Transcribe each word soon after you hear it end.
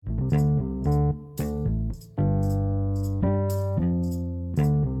Hey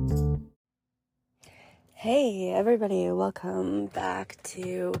everybody, welcome back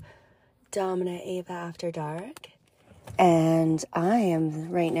to Domina Ava After Dark. And I am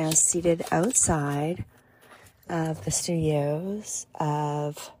right now seated outside of the studios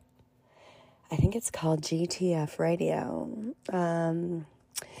of, I think it's called GTF Radio,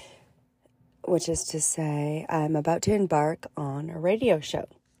 which is to say I'm about to embark on a radio show.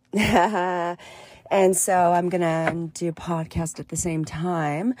 And so I'm going to do a podcast at the same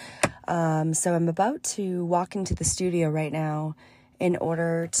time. So I'm about to walk into the studio right now in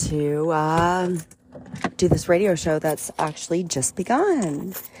order to do this radio show that's actually just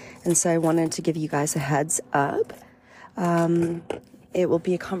begun. And so I wanted to give you guys a heads up. It will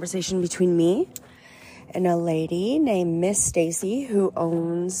be a conversation between me and a lady named Miss Stacey, who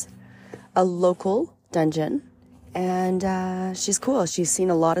owns a local dungeon. And she's cool. She's seen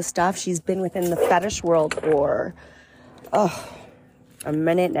a lot of stuff. She's been within the fetish world for a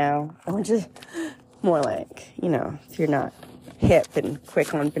minute now. Or just more like, if you're not hip and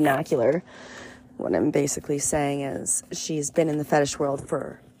quick on vernacular, what I'm basically saying is she's been in the fetish world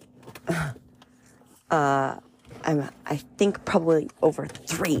for I think probably over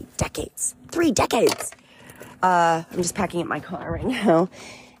 3 decades. 3 decades. I'm just packing up my car right now.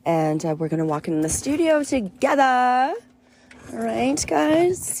 And we're going to walk in the studio together. All right,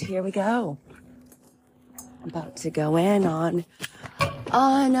 guys, here we go. I'm about to go in on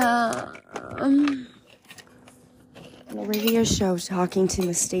a radio show talking to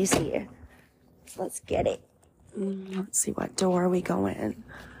Miss Stacey. Let's get it. Let's see what door we go in.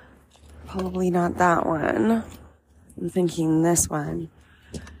 Probably not that one. I'm thinking this one.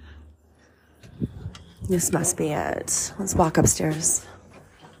 This must be it. Let's walk upstairs.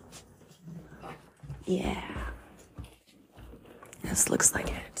 Yeah. This looks like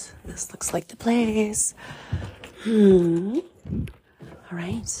it. This looks like the place. All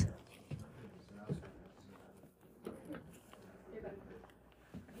right.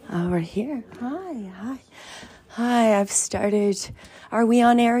 We're here. Hi, I've started. Are we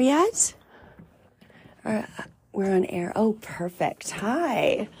on air yet? We're on air. Oh, perfect.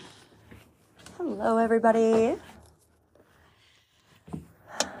 Hi. Hello, everybody.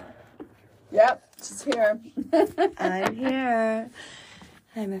 Yep, she's here. I'm here.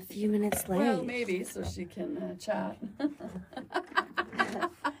 I'm a few minutes late. Well, maybe, so she can chat.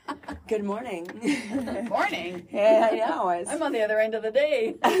 Good morning. Good morning. Yeah, I know. I'm on the other end of the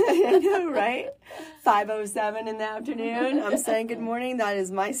day. I know, right? 5:07 in the afternoon. I'm saying good morning. That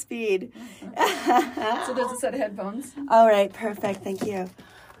is my speed. So there's a set of headphones. All right, perfect. Thank you.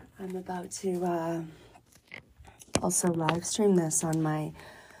 I'm about to also live stream this on my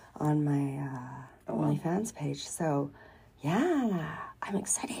OnlyFans page. So, yeah, I'm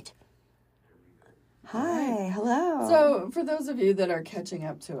excited. Hi, hello. So, for those of you that are catching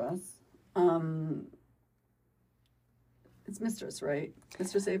up to us, it's Mistress, right?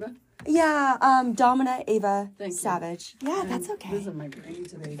 Mistress Ava? Yeah, Domina Ava Thank Savage. You. Yeah, that's okay. Losing my brain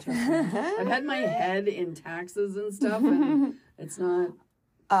today, trust me. I've had my head in taxes and stuff, and it's not...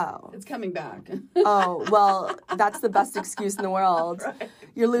 Oh. It's coming back. Oh, well, that's the best excuse in the world. Right.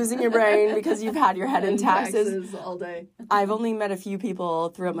 You're losing your brain because you've had your head in taxes. All day. I've only met a few people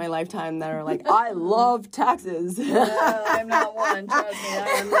throughout my lifetime that are like, I love taxes. Well, I'm not one. Trust me, I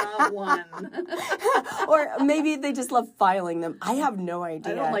am not one. Or maybe they just love filing them. I have no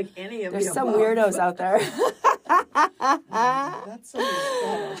idea. I don't like any of There's some weirdos out there. That's so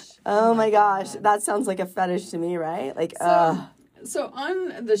fetish. Oh my gosh. That sounds like a fetish to me, right? Like, So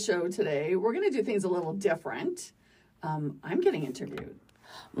on the show today, we're going to do things a little different. I'm getting interviewed.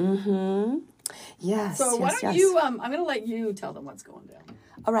 Mm-hmm. Yes. So why don't you, I'm going to let you tell them what's going down.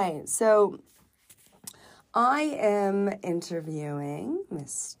 All right. So I am interviewing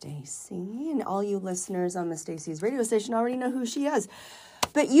Miss Stacey, and all you listeners on Miss Stacey's radio station already know who she is.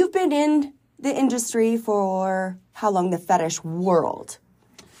 But you've been in the industry for how long? The fetish world?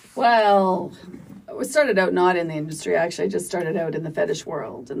 Well, we started out not in the industry, actually. I just started out in the fetish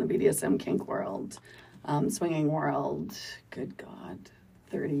world, in the BDSM kink world, swinging world. Good God,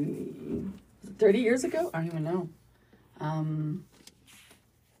 30 years ago? I don't even know.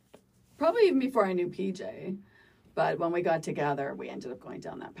 Probably even before I knew PJ. But when we got together, we ended up going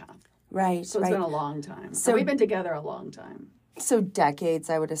down that path. Right, So it's been a long time. So we've been together a long time. So decades,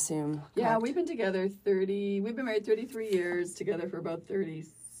 I would assume. Yeah, correct? we've been together we've been married 33 years, together for about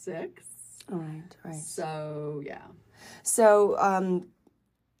 36. All right. So, yeah. So,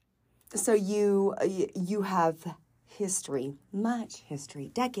 so you have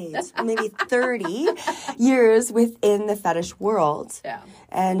history, decades, maybe 30 years within the fetish world. Yeah.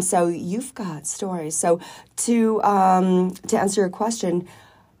 And so you've got stories. So to answer your question,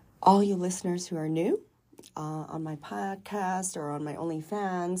 all you listeners who are new on my podcast or on my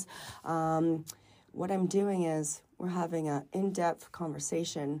OnlyFans, what I'm doing is we're having an in-depth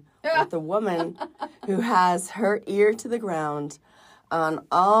conversation with a woman who has her ear to the ground on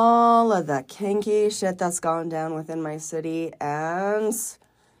all of the kinky shit that's gone down within my city and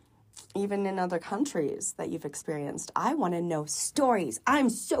even in other countries that you've experienced. I want to know stories. I'm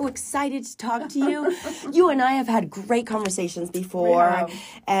so excited to talk to you. You and I have had great conversations before,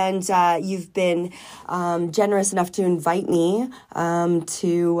 and you've been generous enough to invite me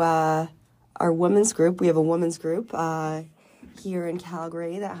to our women's group. We have a women's group here in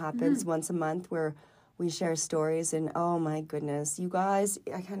Calgary that happens once a month where we share stories, and oh my goodness, you guys,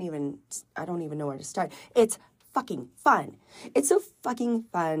 I don't even know where to start. It's fucking fun. It's so fucking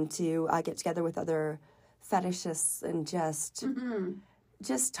fun to get together with other fetishists and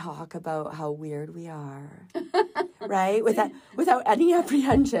just talk about how weird we are, right? Without any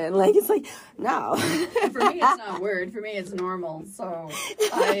apprehension. Like, it's like, no. For me, it's not weird. For me, it's normal. So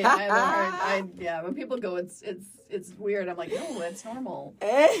I when people go, it's weird. I'm like, no, it's normal.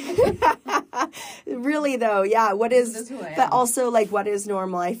 Really though, yeah. What is? This is who I am. But also, like, what is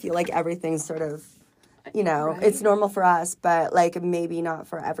normal? I feel like everything's sort of, Right. it's normal for us, but like maybe not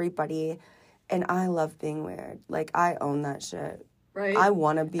for everybody. And I love being weird. Like, I own that shit. Right. I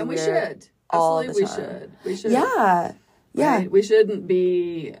want to be and we weird. should. All Absolutely, the time. we should. Yeah. Yeah. Right? We shouldn't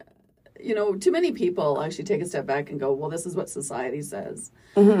be, too many people actually take a step back and go, well, this is what society says.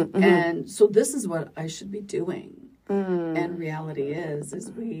 And so this is what I should be doing. And reality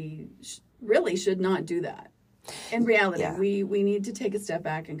is we really should not do that. In reality, we need to take a step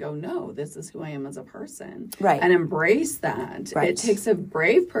back and go, no, this is who I am as a person. Right. And embrace that. Right. It takes a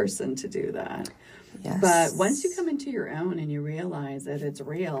brave person to do that. Yes. But once you come into your own and you realize that it's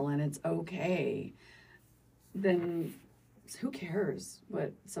real and it's okay, then who cares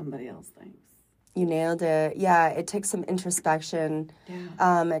what somebody else thinks? You nailed it. Yeah, it takes some introspection.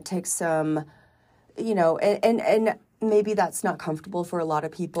 Yeah. It takes some, and maybe that's not comfortable for a lot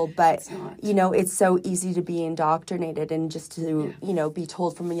of people, but, It's not. it's so easy to be indoctrinated and just to, be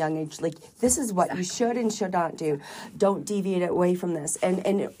told from a young age, like, this is what you should and should not do. Don't deviate away from this. And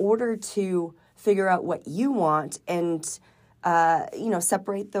in order to figure out what you want and,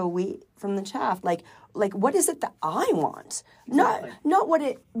 separate the wheat from the chaff, like what is it that I want? Exactly. Not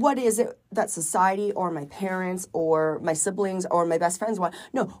what is it that society or my parents or my siblings or my best friends want.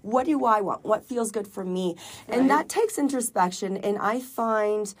 No, what do I want? What feels good for me? Right. And that takes introspection. And I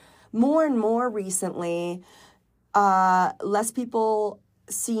find more and more recently, less people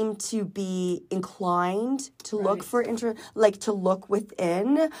seem to be inclined to look for to look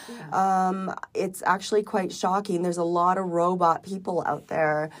within. Yeah. It's actually quite shocking. There's a lot of robot people out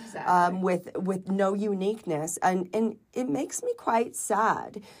there, with no uniqueness, and it makes me quite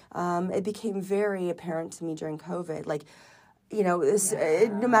sad. It became very apparent to me during COVID. Like,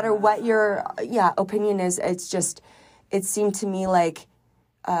 no matter what your opinion is, it seemed to me like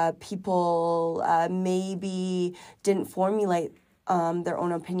people maybe didn't formulate their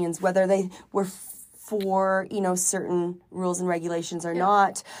own opinions, whether they were for, certain rules and regulations or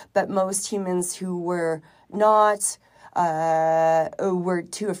not. But most humans who were not were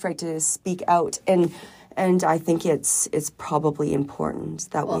too afraid to speak out. And I think it's probably important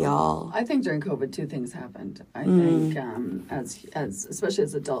that we all. I think during COVID, two things happened. I think as especially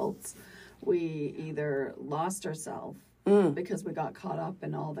as adults, we either lost ourselves because we got caught up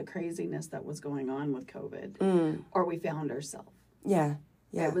in all the craziness that was going on with COVID, or we found ourselves. Yeah.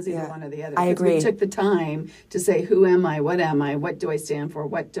 It was either one or the other. I agree. We took the time to say, who am I? What am I? What do I stand for?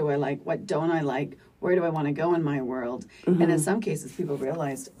 What do I like? What don't I like? Where do I want to go in my world? And in some cases, people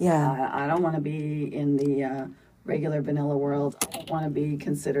realized, I don't want to be in the regular vanilla world. I don't want to be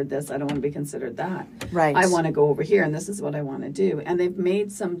considered this. I don't want to be considered that. Right. I want to go over here, and this is what I want to do. And they've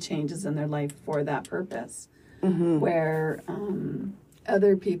made some changes in their life for that purpose, where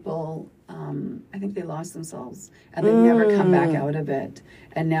other people, I think they lost themselves, and they've never come back out of it.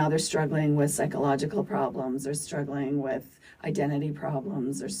 And now they're struggling with psychological problems. They're struggling with identity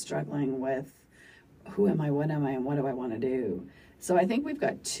problems. They're struggling with who am I, what am I, and what do I want to do? So I think we've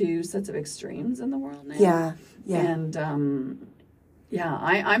got two sets of extremes in the world now. Yeah. And,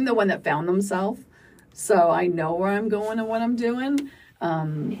 I'm the one that found themselves. So I know where I'm going and what I'm doing.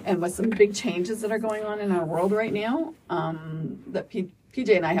 And with some big changes that are going on in our world right now, that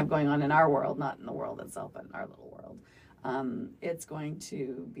PJ and I have going on in our world, not in the world itself, but in our little world, it's going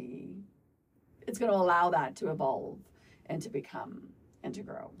to allow that to evolve. and to become and to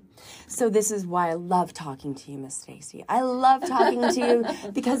grow. So this is why I love talking to you, Miss Stacey. I love talking to you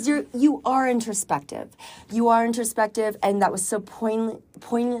because you are introspective. You are introspective, and that was so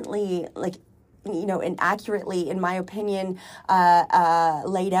poignantly, like, you know, and accurately, in my opinion,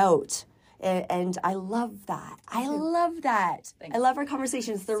 laid out. And I love that. I love that. Thanks. I love our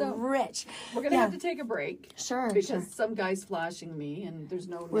conversations. They're rich. We're going to have to take a break. Sure. Because some guy's flashing me and there's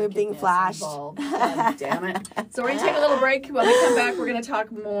no We're being flashed. involved. God damn it. So we're going to take a little break. When we come back, we're going to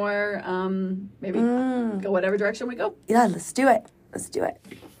talk more. Maybe go whatever direction we go. Yeah, let's do it. Let's do it.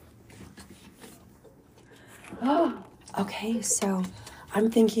 Okay, so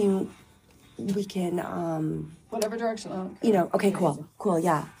I'm thinking we can... whatever direction. Okay. You know, okay, cool,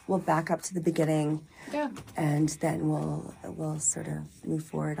 yeah. We'll back up to the beginning. Yeah. And then we'll sort of move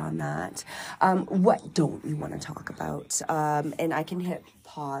forward on that. What don't you want to talk about? And I can hit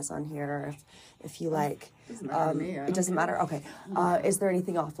pause on here if you like. Doesn't matter to me. It doesn't matter? Okay. Is there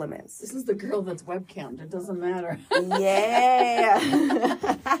anything off limits? This is the girl that's webcammed. It doesn't matter. Yeah.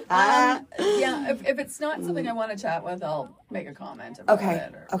 Yeah, if it's not something I want to chat with, I'll make a comment about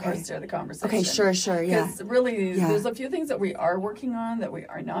it or steer the conversation. Okay, sure, yeah. Because really, there's a few things that we are working on that we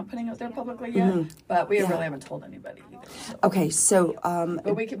are not putting out there publicly yet, but we really haven't told anybody either. So. Okay, so...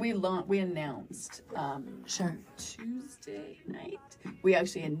 but we announced Tuesday night, we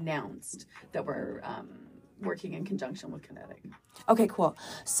actually announced that we're working in conjunction with Kinetic. Okay, cool.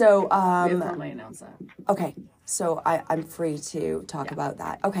 So... we formally announced that. Okay, so I'm free to talk about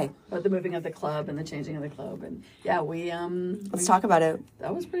that. Okay. About the moving of the club and the changing of the club. And yeah, Let's talk about it.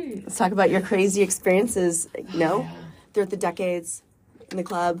 That was pretty... Let's talk about your crazy experiences, you know, throughout the decades in the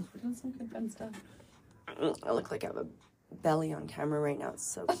club. Doing some good fun stuff. I look like I have a belly on camera right now. It's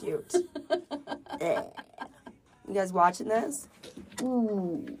so cute. You guys watching this?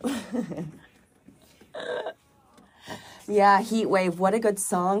 Ooh. Yeah, Heat Wave. What a good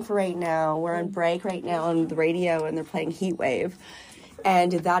song for right now. We're on break right now on the radio and they're playing Heat Wave.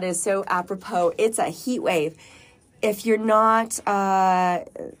 And that is so apropos. It's a heat wave. If you're not,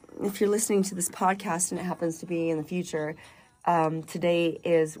 if you're listening to this podcast and it happens to be in the future, today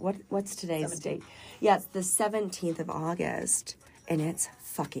is, what's today's date? Yeah, it's the 17th of August. And it's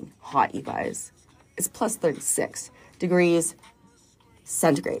fucking hot, you guys. It's plus 36 degrees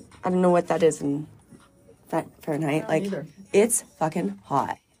centigrade. I don't know what that is in Fahrenheit. Like, it's fucking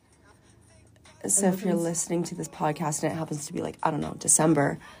hot. So if you're listening to this podcast and it happens to be like, I don't know,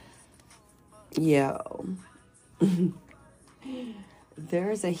 December, yo,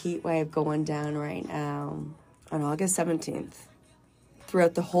 there's a heat wave going down right now on August 17th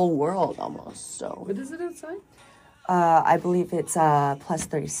throughout the whole world almost. So what is it outside? I believe it's plus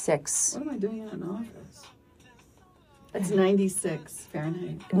 36. What am I doing in an office? It's 96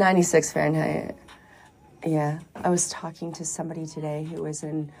 Fahrenheit. 96 Fahrenheit. Yeah. I was talking to somebody today who was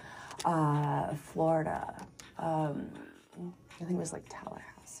in Florida. I think it was like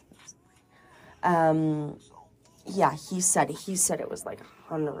Tallahassee. Yeah, he said it was like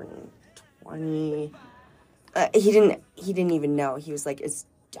 120. He didn't even know. He was like, it's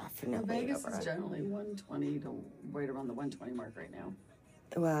definitely Vegas over. is generally 120 to right around the 120 mark right now.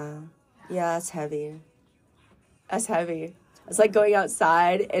 Wow. Yeah, that's heavy. That's heavy. It's like going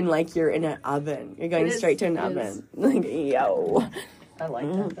outside and like you're in an oven. You're going straight to an oven. Like, yo. I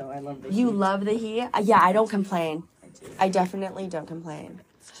like that though. I love the heat. You love the heat? Yeah, I don't complain. I do. I definitely don't complain.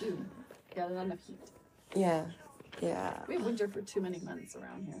 It's too. Got enough heat. Yeah. Yeah. We have winter for too many months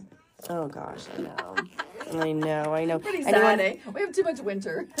around here. Oh gosh, I know. I know. Pretty sad, eh? We have too much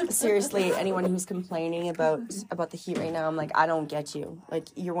winter. Seriously, anyone who's complaining about the heat right now, I'm like, I don't get you. Like,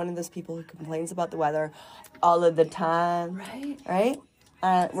 you're one of those people who complains about the weather all of the time. Right?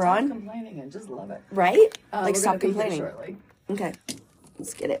 We're on? Stop complaining and just love it. Right? Like, stop complaining. Shortly. Okay.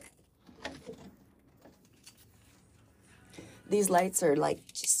 Let's get it. These lights are like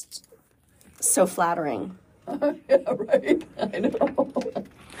just so flattering. Yeah, right. I know.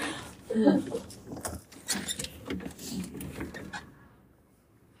 We're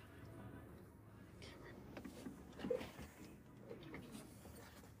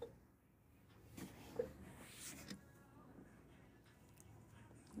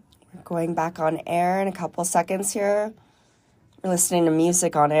going back on air in a couple seconds here. We're listening to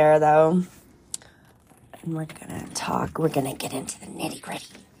music on air though. And we're gonna talk. We're gonna get into the nitty gritty.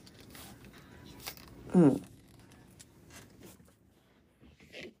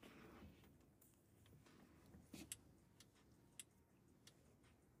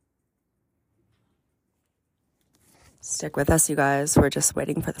 Stick with us, you guys. We're just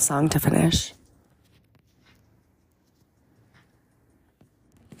waiting for the song to finish.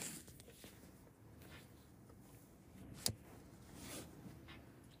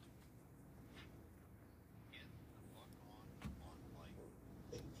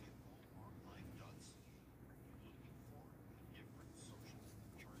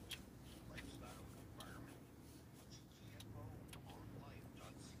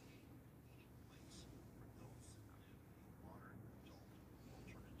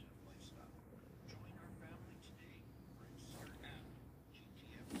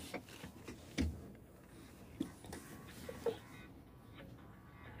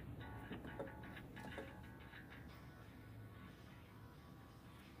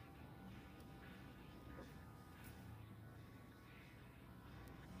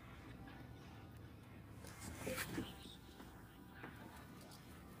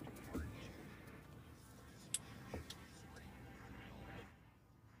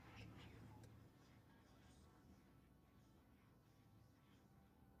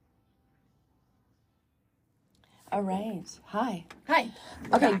 All right. Hi. Hi.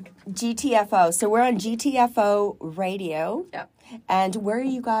 Okay, Back. GTFO. So we're on GTFO radio. Yep. And where are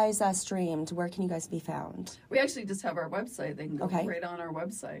you guys streamed? Where can you guys be found? We actually just have our website. They can go Okay. right on our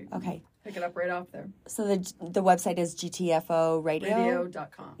website. Okay. Pick it up right off there. So the website is GTFO radio?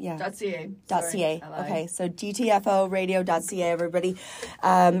 Radio.com. Yeah. .ca. .ca. Sorry, I lied. Okay, so GTFOradio.ca, everybody.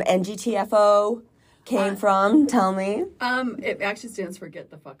 And GTFO came from, tell me. It actually stands for Get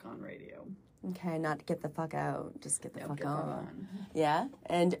the Fuck On Radio. Okay, not get the fuck out, just get the fuck Get the on. Fuck On. Yeah?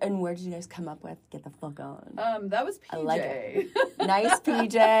 And where did you guys come up with get the fuck on? That was PJ. I like it. Nice,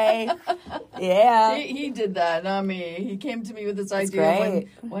 PJ. Yeah. He did that, not me. He came to me with this That's idea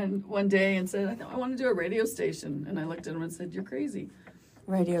great. one day and said, I want to do a radio station. And I looked at him and said, you're crazy.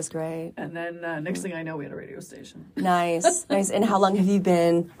 Radio's great. And then next thing I know, we had a radio station. Nice, nice. And how long have you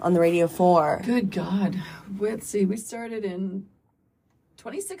been on the radio for? Good God. Let's see. We started in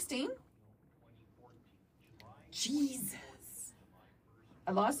 2016. Jesus.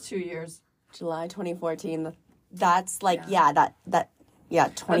 I lost 2 years. July 2014. That's like, Yeah.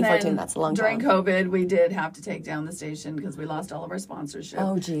 2014, And then that's a long during time. COVID, we did have to take down the station because we lost all of our sponsorship.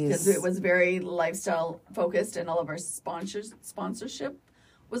 Oh, geez. Because it was very lifestyle focused and all of our sponsorship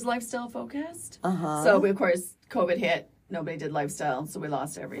was lifestyle focused. Uh-huh. So, of course, COVID hit. Nobody did lifestyle, so we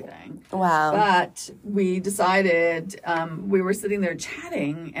lost everything. Wow. But we decided, we were sitting there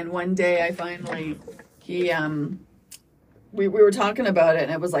chatting, and one day I finally, we were talking about it,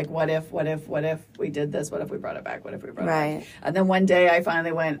 and it was like, what if we did this? What if we brought it back? What if we brought it back? And then one day I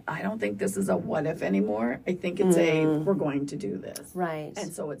finally went, I don't think this is a what if anymore. I think it's we're going to do this. Right.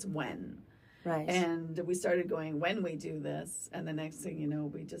 And so it's when. Right. And we started going, when we do this. And the next thing you know,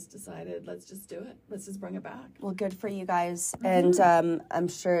 we just decided, let's just do it. Let's just bring it back. Well, good for you guys. And I'm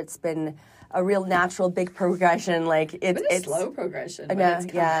sure it's been a real natural big progression. Like it's a slow progression. But No, it's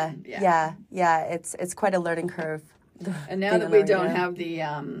coming. yeah. It's quite a learning curve. And now that we don't have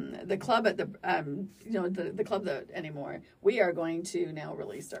the club at the club anymore, we are going to now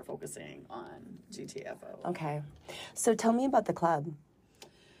really start focusing on GTFO. Okay. So tell me about the club.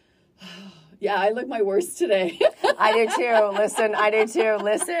 Yeah, I look my worst today. I do too. Listen, I do too.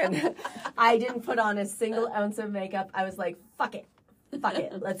 Listen, I didn't put on a single ounce of makeup. I was like, fuck it.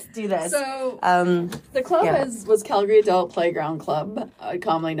 Let's do this. So the club was Calgary Adult Playground Club,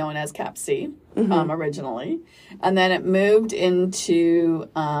 commonly known as CAPC, originally. And then it moved into,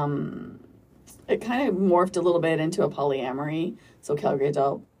 it kind of morphed a little bit into a polyamory. So Calgary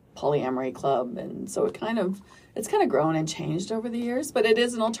Adult Polyamory Club. And so it's kind of grown and changed over the years. But it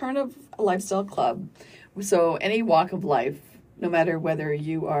is an alternative lifestyle club. So any walk of life, no matter whether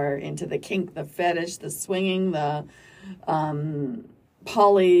you are into the kink, the fetish, the swinging, the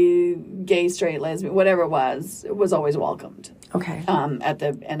poly, gay, straight, lesbian, whatever it was always welcomed. Okay. And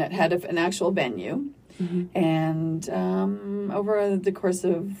it had an actual venue. Mm-hmm. And over the course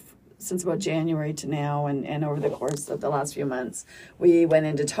of, since about January to now, and over the course of the last few months, we went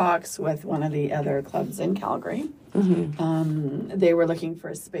into talks with one of the other clubs in Calgary. Mm-hmm. They were looking for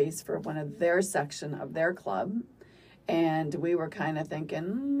a space for one of their section of their club. And we were kind of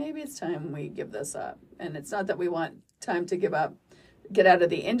thinking, maybe it's time we give this up. And it's not that we want time to get out of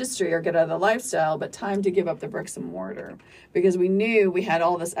the industry or get out of the lifestyle, but time to give up the bricks and mortar. Because we knew we had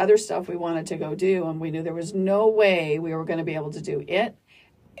all this other stuff we wanted to go do, and we knew there was no way we were going to be able to do it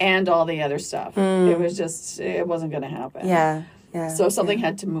and all the other stuff. It wasn't going to happen. Yeah. So something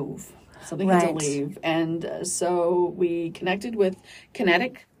had to move. Something had to leave. And so we connected with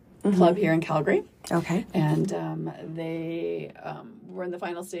Kinetic Club here in Calgary. Okay. And they were in the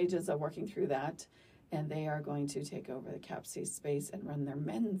final stages of working through that. And they are going to take over the CAPC space and run their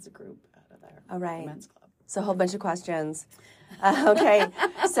men's group out of there. All right. The men's club. So a whole bunch of questions. Okay.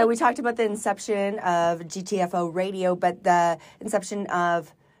 So we talked about the inception of GTFO Radio, but the inception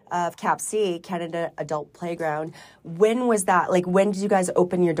of CAPC, Canada Adult Playground, when was that? Like, when did you guys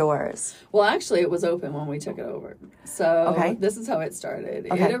open your doors? Well, actually, it was open when we took it over. So this is how it started.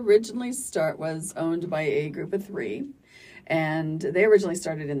 Okay. It originally was owned by a group of 3. And they originally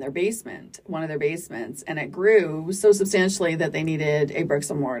started in their basement, one of their basements, and it grew so substantially that they needed a bricks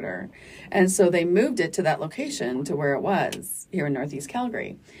and mortar. And so they moved it to that location, to where it was, here in Northeast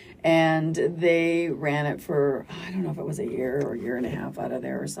Calgary. And they ran it for, I don't know if it was a year or a year and a half out of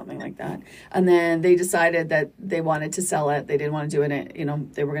there or something like that. And then they decided that they wanted to sell it. They didn't want to do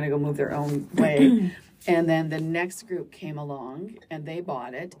it, they were going to go move their own way. And then the next group came along, and they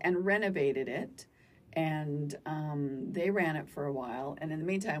bought it and renovated it. And they ran it for a while. And in the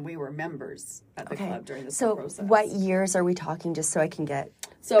meantime, we were members at the club during this whole process. So what years are we talking, just so I can get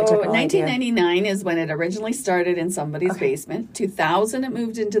So 1999 is when it originally started in somebody's basement. 2000, it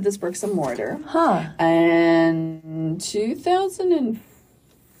moved into this bricks and mortar. And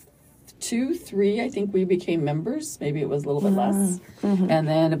 2002, 3, I think we became members. Maybe it was a little bit less. And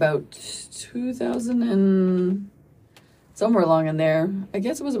then about 2000 and somewhere along in there, I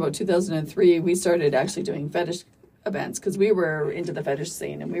guess it was about 2003, we started actually doing fetish events because we were into the fetish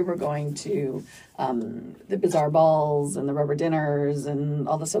scene, and we were going to the bizarre balls and the rubber dinners and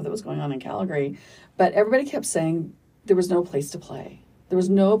all the stuff that was going on in Calgary. But everybody kept saying there was no place to play. There was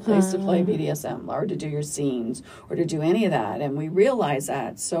no place to play BDSM or to do your scenes or to do any of that. And we realized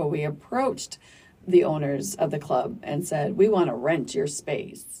that. So we approached the owners of the club and said, we want to rent your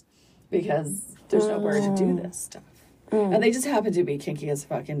space because there's nowhere to do this stuff. And they just happened to be kinky as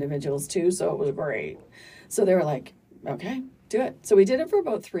fuck individuals too, so it was great. So they were like, okay, do it. So we did it for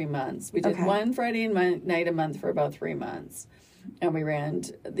about 3 months. We did one Friday night a month for about 3 months. And we ran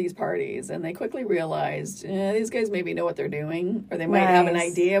these parties, and they quickly realized, these guys maybe know what they're doing, or they might have an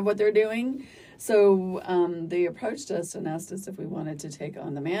idea of what they're doing. So they approached us and asked us if we wanted to take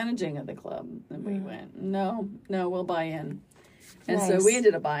on the managing of the club. And we went, no, we'll buy in. And so we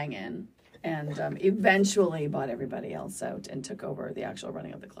ended up buying in. And eventually bought everybody else out and took over the actual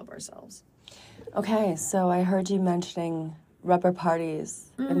running of the club ourselves. Okay, so I heard you mentioning rubber parties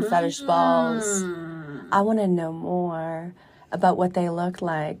and fetish balls. I want to know more about what they looked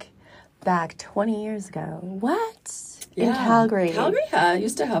like back 20 years ago. What? In Calgary? Calgary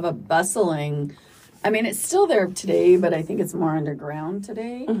used to have a bustling, I mean, it's still there today, but I think it's more underground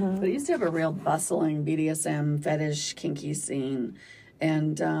today. But it used to have a real bustling BDSM, fetish, kinky scene.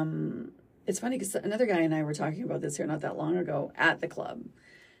 And it's funny because another guy and I were talking about this here not that long ago at the club.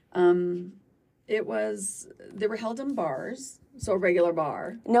 They were held in bars, so a regular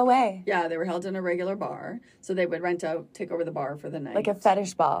bar. No way. Yeah, they were held in a regular bar. So they would take over the bar for the night. Like a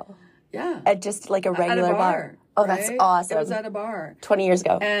fetish ball. Yeah. At just like a regular bar. Oh, right? That's awesome. It was at a bar. 20 years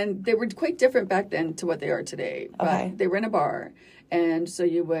ago. And they were quite different back then to what they are today. But they were in a bar. And so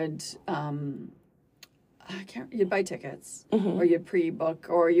you would... you'd buy tickets or you'd pre-book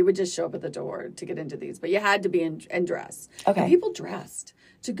or you would just show up at the door to get into these. But you had to be in dress. And people dressed.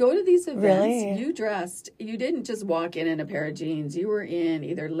 To go to these events, you dressed. You didn't just walk in a pair of jeans. You were in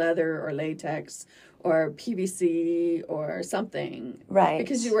either leather or latex or PVC or something. Right.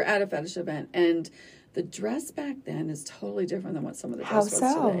 Because you were at a fetish event. And the dress back then is totally different than what some of the dress was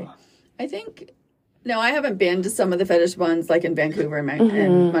today. I think... No, I haven't been to some of the fetish ones like in Vancouver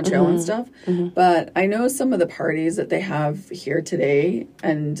and Montreal and stuff, but I know some of the parties that they have here today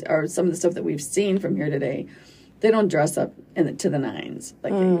or some of the stuff that we've seen from here today, they don't dress up to the nines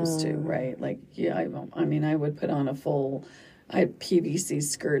like they used to, right? Like, yeah, I would put on I had PVC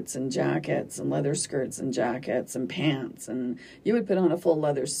skirts and jackets and leather skirts and jackets and pants. And you would put on a full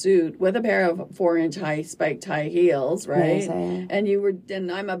leather suit with a pair of 4-inch high spiked high heels, right? Amazing. And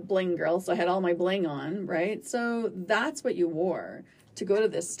I'm a bling girl, so I had all my bling on, right? So that's what you wore to go to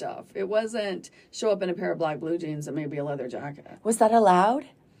this stuff. It wasn't show up in a pair of black blue jeans and maybe a leather jacket. Was that allowed?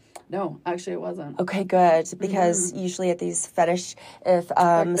 No, actually it wasn't. Okay, good. Because usually at these fetish, if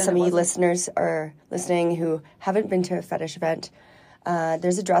some of you listeners are listening who haven't been to a fetish event,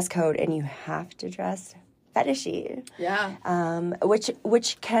 there's a dress code and you have to dress fetishy. Yeah.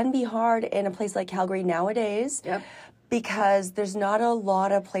 Which can be hard in a place like Calgary nowadays. Yep. Because there's not a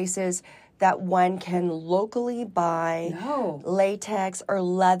lot of places that one can locally buy latex or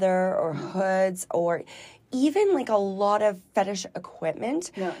leather or hoods or... even like a lot of fetish equipment.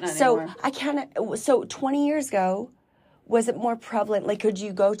 No, not anymore. So 20 years ago, was it more prevalent? Like, could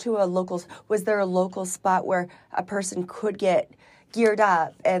you go to was there a local spot where a person could get geared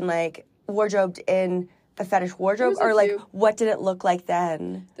up and like wardrobed in a fetish wardrobe? Or like, what did it look like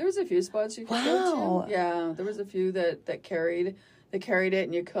then? There was a few spots you could go to. Yeah, there was a few that carried it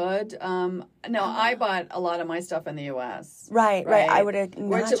and you could. I bought a lot of my stuff in the U.S. Right. I would imagine.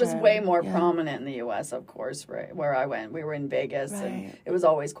 Which it was way more prominent in the U.S., of course, right, where I went. We were in Vegas, and it was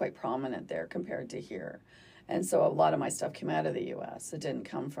always quite prominent there compared to here. And so a lot of my stuff came out of the U.S. It didn't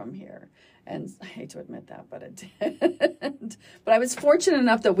come from here. And I hate to admit that, but it did. But I was fortunate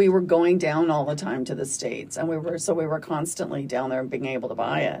enough that we were going down all the time to the States, and we were constantly down there and being able to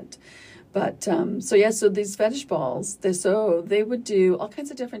buy it. But, so these fetish balls, they would do all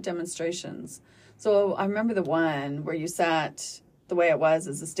kinds of different demonstrations. So I remember the one where you sat, the way it was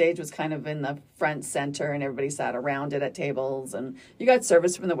is the stage was kind of in the front center and everybody sat around it at tables and you got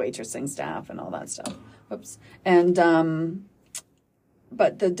service from the waitressing staff and all that stuff. Whoops. And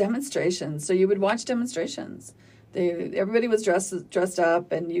but the demonstrations, so you would watch demonstrations. Everybody was dressed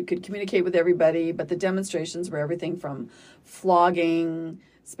up, and you could communicate with everybody, but the demonstrations were everything from flogging,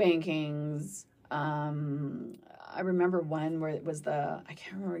 spankings. I remember one where it was I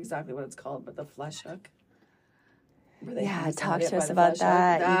can't remember exactly what it's called, but the flesh hook. Talk to us about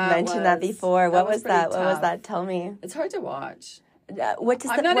that. You mentioned that before. What was that? What was that? Tell me. It's hard to watch.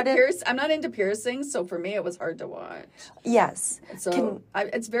 I'm not into piercings, so for me it was hard to watch. Yes. So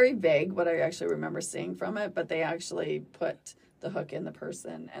it's very vague what I actually remember seeing from it, but they actually put the hook in the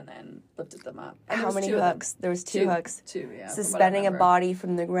person and then lifted them up. And how many hooks? There was two hooks. Two, yeah. Suspending a body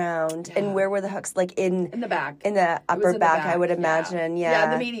from the ground. Yeah. And where were the hooks? Like in the back. In the upper back, I would imagine. Yeah.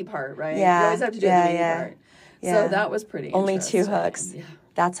 Yeah, the meaty part, right? Yeah. You always have to do the meaty part. Yeah. So that was pretty Only two hooks. Yeah.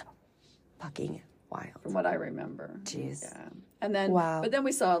 That's fucking wild. From what I remember. Jeez. Yeah. And then, but then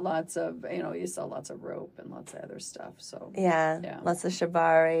we saw lots of, you saw lots of rope and lots of other stuff. So lots of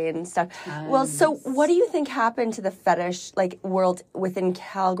shibari and stuff. Well, so what do you think happened to the fetish world within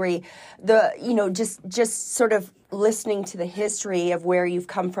Calgary? Just sort of listening to the history of where you've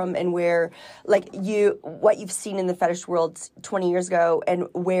come from and where, what you've seen in the fetish world 20 years ago and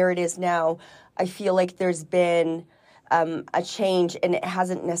where it is now. I feel like there's been a change, and it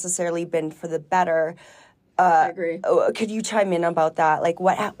hasn't necessarily been for the better. I agree. Could you chime in about that?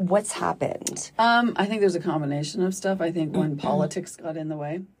 What's happened? I think there's a combination of stuff. I think when politics got in the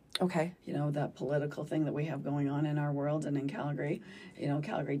way. Okay. That political thing that we have going on in our world and in Calgary.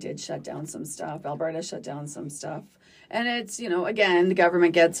 Calgary did shut down some stuff. Alberta shut down some stuff. And it's, again, the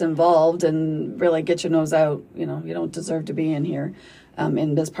government gets involved and really get your nose out. You don't deserve to be in here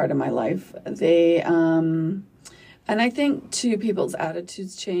in this part of my life. They, and I think, too, people's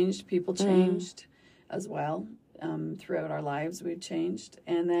attitudes changed. People changed. As well, throughout our lives, we've changed.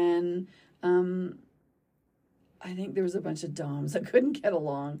 And then I think there was a bunch of doms that couldn't get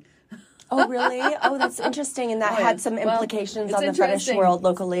along. Oh, really? Oh, that's interesting. And that had some implications on the fetish world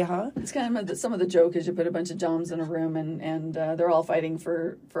locally, huh? It's kind of some of the joke is you put a bunch of doms in a room and they're all fighting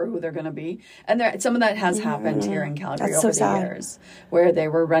for who they're going to be. And some of that has happened here in Calgary over the years, where they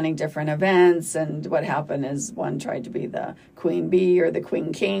were running different events. And what happened is one tried to be the queen bee or the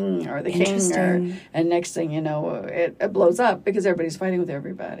queen king or the king. And next thing you know, it blows up because everybody's fighting with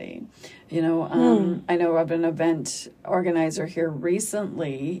everybody. I know of an event organizer here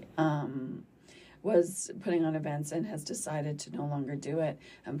recently was putting on events and has decided to no longer do it.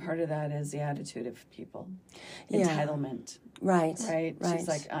 And part of that is the attitude of people. Entitlement. Right. She's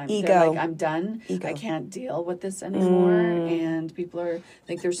like, ego. I'm done. Ego. I can't deal with this anymore. And people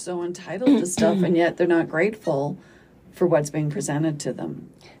think they're so entitled to stuff, and yet they're not grateful for what's being presented to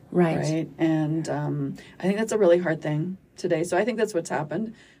them. Right. And I think that's a really hard thing today. So I think that's what's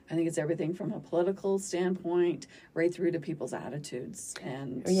happened. I think it's everything from a political standpoint right through to people's attitudes.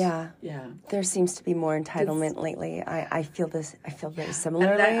 And there seems to be more entitlement lately. I feel this. I feel very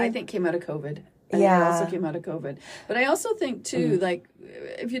similarly. And that, I think, came out of COVID. It also came out of COVID. But I also think, too,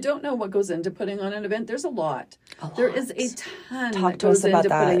 if you don't know what goes into putting on an event, there's a lot. There is a ton that goes into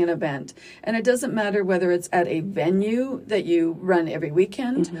putting an event. And it doesn't matter whether it's at a venue that you run every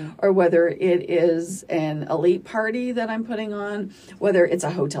weekend or whether it is an elite party that I'm putting on, whether it's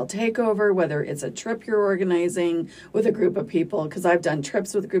a hotel takeover, whether it's a trip you're organizing with a group of people, because I've done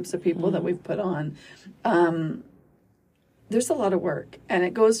trips with groups of people that we've put on. There's a lot of work, and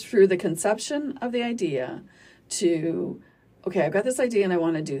it goes through the conception of the idea to, okay, I've got this idea and I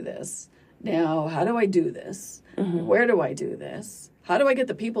want to do this. Now, how do I do this? Where do I do this? How do I get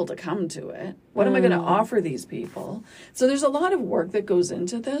the people to come to it? What am I going to offer these people? So there's a lot of work that goes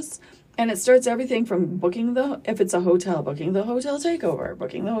into this, and it starts everything from if it's a hotel, booking the hotel takeover,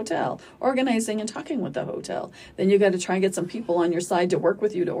 booking the hotel, organizing and talking with the hotel. Then you got to try and get some people on your side to work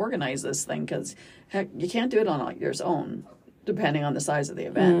with you to organize this thing, because heck, you can't do it on your own, depending on the size of the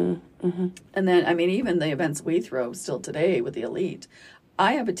event. And then, even the events we throw still today with the elite,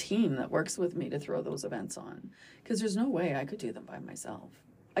 I have a team that works with me to throw those events on, because there's no way I could do them by myself.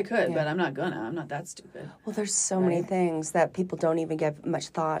 I could, but I'm not gonna. I'm not that stupid. Well, there's so many things that people don't even give much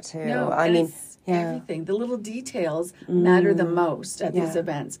thought to. No, everything. The little details matter the most at these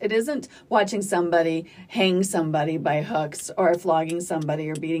events. It isn't watching somebody hang somebody by hooks or flogging somebody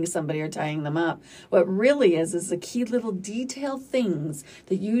or beating somebody or tying them up. What really is the key little detail things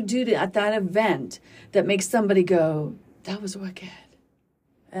that you do at that event that makes somebody go, that was wicked.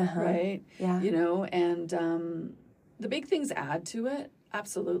 Right? Yeah. And the big things add to it.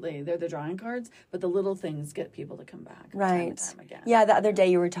 Absolutely. They're the drawing cards, but the little things get people to come back Right. time and time again. Yeah, the other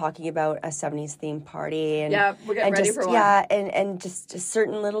day you were talking about a 70s themed party. And, Yeah, we're getting ready just, for one. Yeah, and just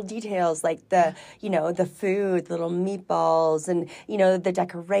certain little details like the, the food, little meatballs and, the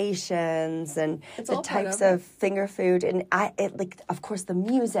decorations and the types of finger food. And of course, the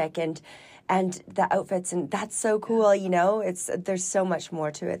music and the outfits, and that's so cool. There's so much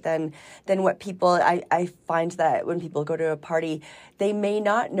more to it than what people. I find that when people go to a party, they may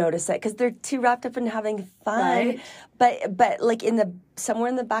not notice it because they're too wrapped up in having fun. Right. But like somewhere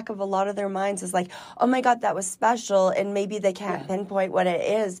in the back of a lot of their minds is like, oh my God, that was special, and maybe they can't pinpoint what it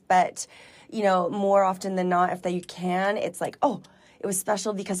is, but more often than not, if they can, it's like, oh, it was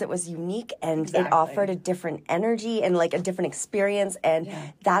special because it was unique and it offered a different energy and like a different experience, and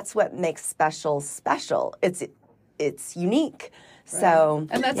that's what makes special. It's unique. Right. So,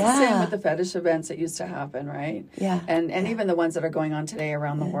 and that's the same with the fetish events that used to happen, right? Yeah. And even the ones that are going on today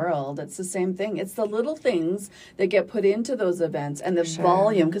around the world, it's the same thing. It's the little things that get put into those events and the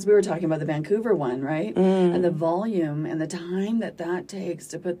volume, because we were talking about the Vancouver one, right? And the volume and the time that takes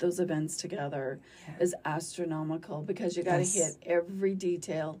to put those events together is astronomical, because you got to hit every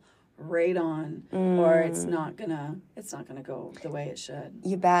detail right on, or it's not gonna go the way it should.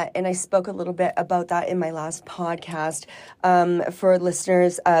 You bet. And I spoke a little bit about that in my last podcast. For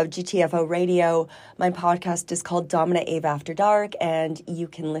listeners of GTFO Radio, my podcast is called Dominant Ave After Dark, and you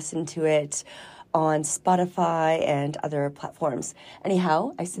can listen to it on Spotify and other platforms.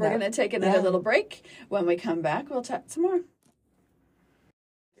 Anyhow, we're going to take another little break. When we come back, we'll chat some more.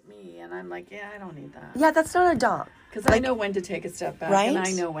 Me, and I'm like, I don't need that. Yeah, that's not a dom. Because I know when to take a step back, and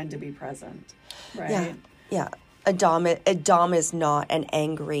I know when to be present. Right? Yeah. A dom is not an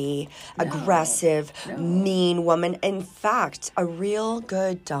angry, aggressive, mean woman. In fact, a real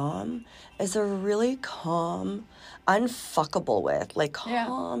good dom is a really calm, unfuckable with, like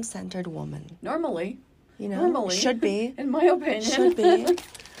calm-centered woman. Normally. Normally. Should be. In my opinion. Should be.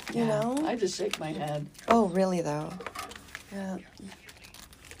 You know? I just shake my head. Oh, really, though? Yeah.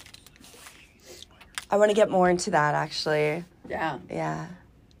 I want to get more into that, actually. Yeah. Yeah.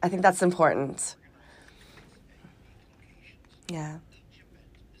 I think that's important. Yeah.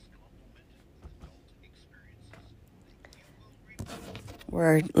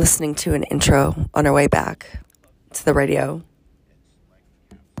 We're listening to an intro on our way back to the radio.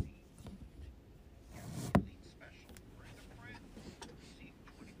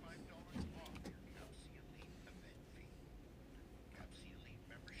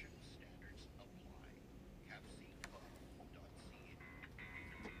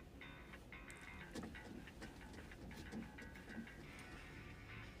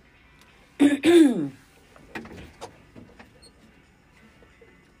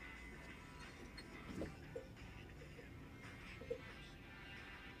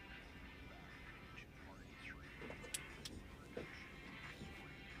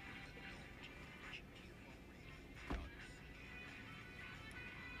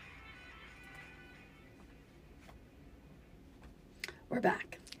 We're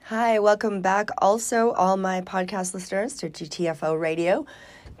back. Hi, welcome back. Also, all my podcast listeners to GTFO Radio.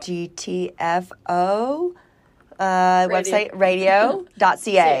 GTFO website,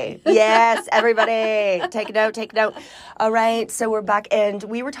 radio.ca. Yes, everybody. Take a note. All right, so we're back, and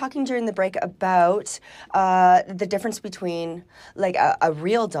we were talking during the break about the difference between like a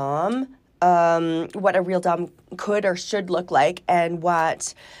real dom, what a real dom could or should look like, and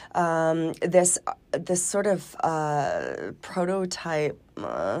what this sort of prototype,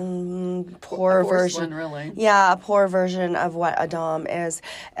 poor version. One, really. Yeah, a poor version of what a dom is.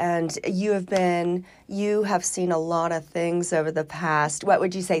 And you have seen a lot of things over the past, what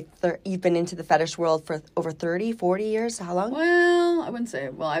would you say, you've been into the fetish world for over 30, 40 years? How long? Well, I wouldn't say.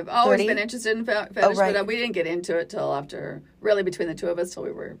 Well, I've always 30? been interested in fetish, but we didn't get into it till after, really between the two of us, till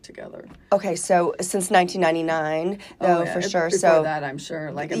we were together. Okay, so since 1999, for sure. Before that, I'm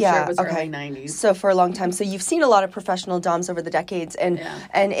sure. Like, I'm sure it was early 90s. So for a long time. So you've seen a lot of professional doms over the decades, and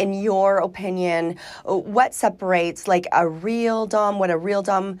in your opinion, what separates like a real dom, what a real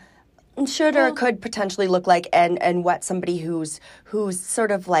dom should or could potentially look like, and what somebody who's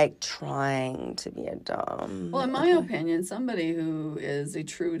sort of like trying to be a dom? Well, in my opinion, somebody who is a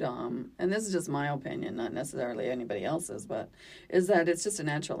true dom, and this is just my opinion, not necessarily anybody else's, but is that it's just a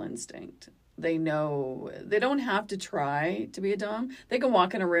natural instinct. They know they don't have to try to be a dom. They can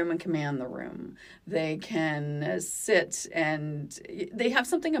walk in a room and command the room. They can sit, and they have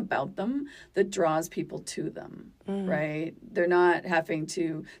something about them that draws people to them, right? They're not having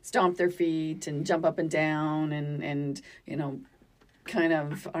to stomp their feet and jump up and down and kind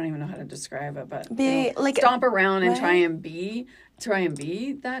of, I don't even know how to describe it, but Be like stomp around and right? try and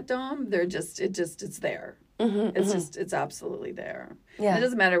be that dom. It's there. It's absolutely there. Yeah. And it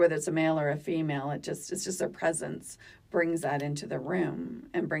doesn't matter whether it's a male or a female. It's just their presence brings that into the room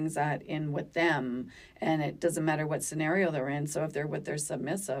and brings that in with them. And it doesn't matter what scenario they're in. So if they're with their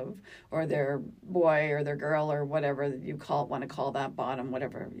submissive or their boy or their girl or whatever you want to call that bottom,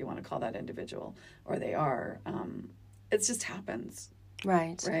 whatever you want to call that individual, or they are, it just happens.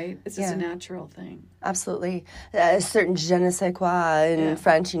 Right. Right? It's just a natural thing. Absolutely. A certain je ne sais quoi in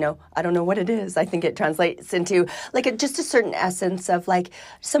French, I don't know what it is. I think it translates into just a certain essence of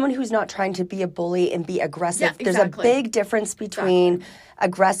someone who's not trying to be a bully and be aggressive. Yeah, There's a big difference between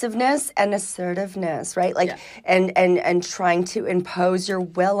aggressiveness and assertiveness, right? And trying to impose your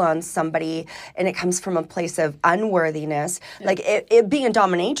will on somebody, and it comes from a place of unworthiness. Yeah. It being a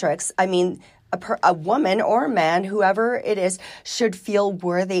dominatrix, I mean, a woman or a man, whoever it is, should feel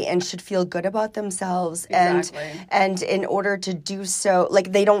worthy and should feel good about themselves. Exactly. And in order to do so,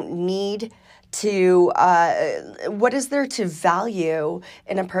 they don't need to, what is there to value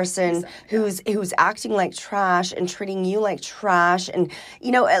in a person who's acting like trash and treating you like trash? And,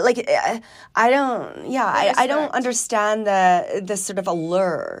 I don't understand the sort of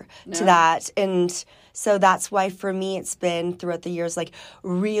allure to that. And so that's why for me, it's been throughout the years,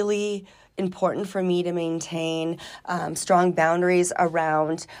 really important for me to maintain strong boundaries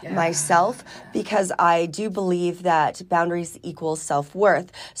around myself, because I do believe that boundaries equal self-worth.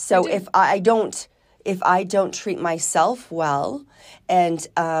 So if I don't treat myself well and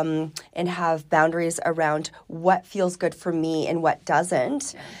have boundaries around what feels good for me and what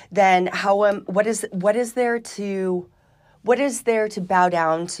doesn't, then what is there to bow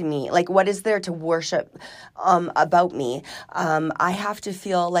down to me? What is there to worship about me? I have to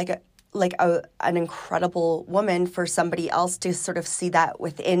feel an incredible woman for somebody else to sort of see that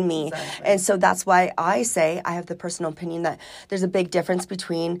within me. Exactly. And so that's why I say I have the personal opinion that there's a big difference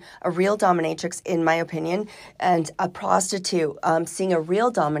between a real dominatrix, in my opinion, and a prostitute. Seeing a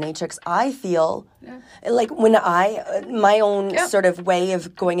real dominatrix, I feel when my own sort of way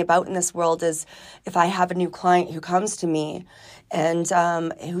of going about in this world is, if I have a new client who comes to me and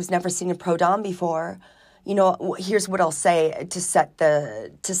who's never seen a pro dom before, here's what I'll say to set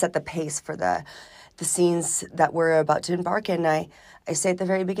the pace for the scenes that we're about to embark in. I say at the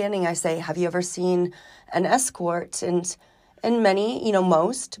very beginning, I say, have you ever seen an escort? And many,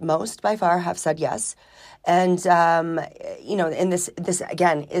 most by far have said yes. And, and this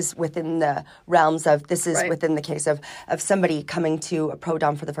again is within the realms of, this is within the case of somebody coming to a pro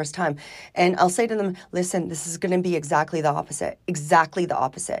dom for the first time. And I'll say to them, listen, this is going to be exactly the opposite.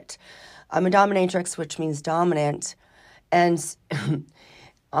 I'm a dominatrix, which means dominant, and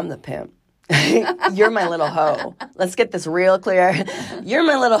I'm the pimp. You're my little hoe. Let's get this real clear. You're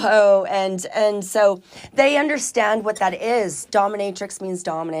my little hoe. And so they understand what that is. Dominatrix means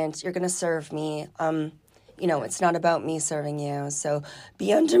dominant. You're going to serve me. It's not about me serving you. So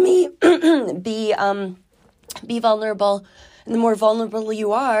be under me. Be vulnerable. And the more vulnerable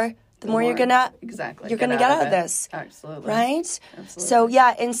you are, the more you're gonna get out of this. Absolutely. Right? Absolutely. So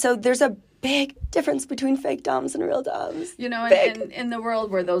and so there's a big difference between fake doms and real doms. In the world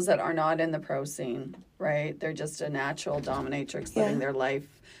where those that are not in the pro scene, right? They're just a natural dominatrix living their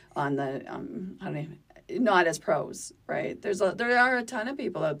life on the not as pros, right? There are a ton of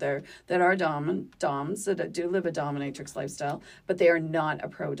people out there that are doms that do live a dominatrix lifestyle, but they are not a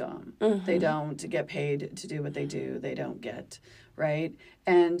pro dom. Mm-hmm. They don't get paid to do what they do. They don't get, right?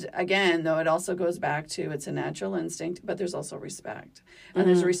 And again, though, it also goes back to, it's a natural instinct, but there's also respect. And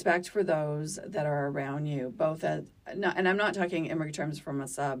there's respect for those that are around you, and I'm not talking in terms from a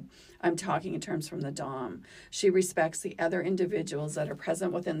sub, I'm talking in terms from the dom. She respects the other individuals that are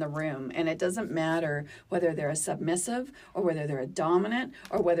present within the room. And it doesn't matter whether they're a submissive or whether they're a dominant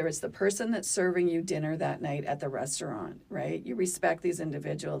or whether it's the person that's serving you dinner that night at the restaurant, right? You respect these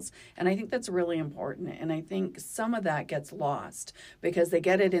individuals. And I think that's really important. And I think some of that gets lost because they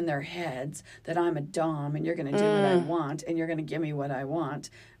get it in their heads that I'm a dom and you're going to do what I want and you're going to give me what I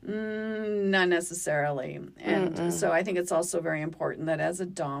want. Not necessarily. And so I think it's also very important that as a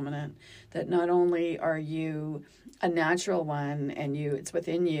dominant, that not only are you a natural one and it's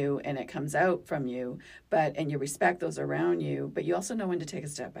within you and it comes out from you, and you respect those around you, but you also know when to take a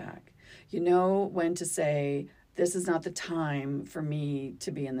step back. You know when to say, this is not the time for me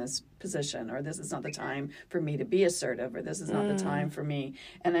to be in this position, or this is not the time for me to be assertive, or this is not the time for me.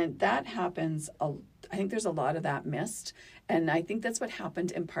 And then that happens, I think there's a lot of that missed. And I think that's what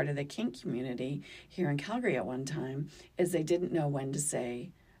happened in part of the kink community here in Calgary at one time, is they didn't know when to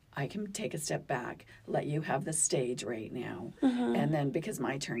say, I can take a step back, let you have the stage right now, and then because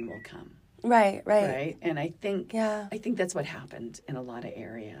my turn will come. Right. Right. And I think that's what happened in a lot of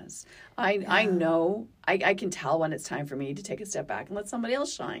areas. I know I can tell when it's time for me to take a step back and let somebody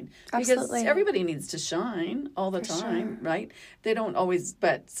else shine. Absolutely. Because everybody needs to shine all the time, right? They don't always,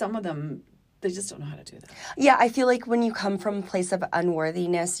 but some of them, they just don't know how to do that. Yeah, I feel like when you come from a place of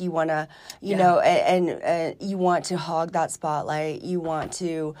unworthiness, you want to, you know, and you want to hog that spotlight. You want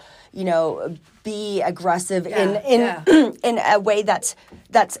to, you know, be aggressive in in a way that's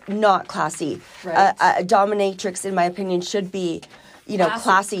not classy. Right. A dominatrix, in my opinion, should be, you know,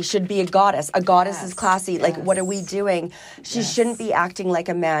 classy, should be a goddess. A goddess is classy. Like, what are we doing? She shouldn't be acting like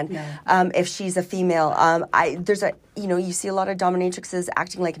a man if she's a female. There's a, you know, you see a lot of dominatrixes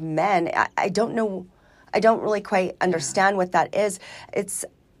acting like men. I don't know. I don't really quite understand what that is. It's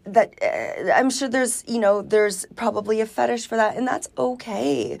that I'm sure there's, you know, there's probably a fetish for that, and that's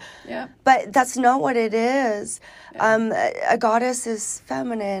okay. Yeah. But that's not what it is. A goddess is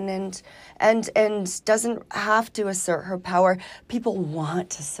feminine and doesn't have to assert her power. People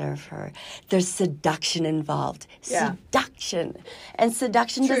want to serve her. There's seduction involved. Yeah. Seduction. And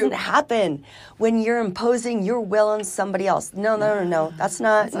seduction doesn't happen when you're imposing your will on somebody else. No. That's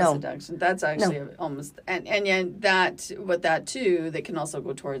not seduction. That's actually almost and yet that with that too, they can also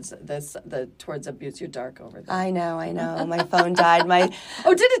go towards towards abuse. You're dark over there. I know. My phone died.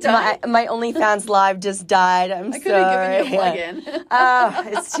 Oh, did it die? My OnlyFans live just died. I could have given you a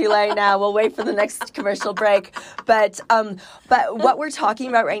plug-in. It's too late now. We'll wait for the next commercial break. But what we're talking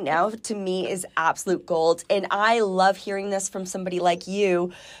about right now, to me, is absolute gold. And I love hearing this from somebody like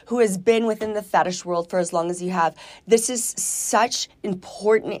you who has been within the fetish world for as long as you have. This is such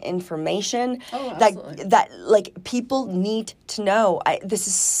important information that like people need to know. This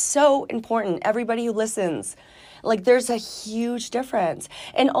is so important. Everybody who listens, like, there's a huge difference.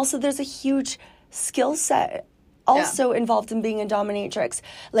 And also there's a huge skill set also involved in being a dominatrix,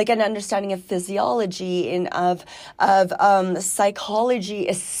 like an understanding of physiology and of psychology,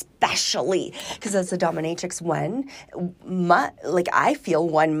 especially because as a dominatrix, I feel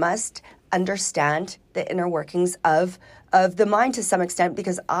one must understand the inner workings of the mind to some extent,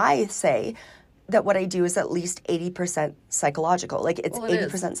 because I say that what I do is at least 80% psychological. Like, it's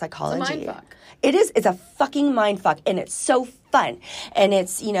 80% psychology. It's a mind fuck. It is. It's a fucking mind fuck, and it's so fun. And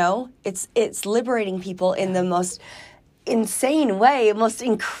it's, you know, it's liberating people in the most insane way, most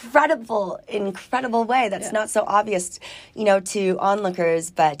incredible way that's not so obvious, you know, to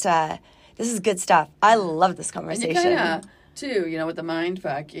onlookers. But this is good stuff. I love this conversation. And you kinda, too, you know, with the mind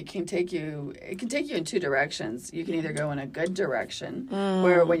fuck, it can take you in two directions. You can either go in a good direction,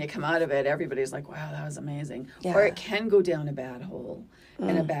 where when you come out of it, everybody's like, wow, that was amazing. Yeah. Or it can go down a bad hole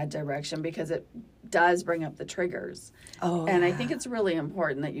in a bad direction, because it does bring up the triggers. And I think it's really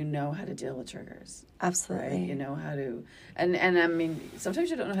important that you know how to deal with triggers. Absolutely. Right? You know how to, and I mean, sometimes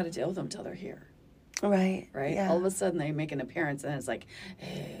you don't know how to deal with them until they're here. Right. Yeah. All of a sudden they make an appearance, and it's like,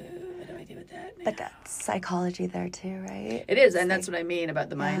 what do I do with that now? But that's psychology there too, right? It is, and that's what I mean about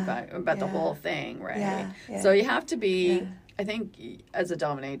the mind, about the whole thing, right? Yeah. So you have to be, I think, as a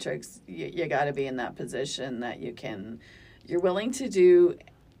dominatrix, you got to be in that position that you're willing to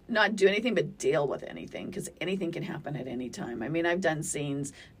not do anything but deal with anything, because anything can happen at any time. I mean, I've done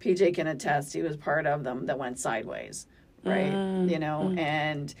scenes, PJ can attest, he was part of them, that went sideways. Right, you know,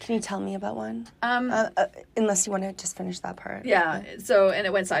 and can you tell me about one? Unless you want to just finish that part. Yeah. So, and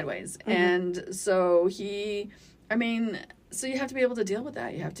it went sideways, and so so you have to be able to deal with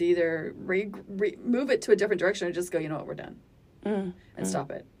that. You have to either move it to a different direction, or just go, you know what, we're done, and stop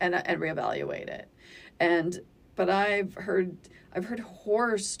it and reevaluate it. But I've heard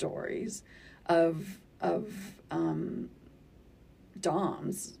horror stories of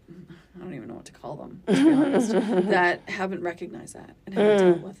doms, I don't even know what to call them, to be honest, that haven't recognized that and haven't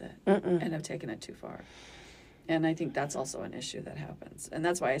dealt with it and have taken it too far. And I think that's also an issue that happens. And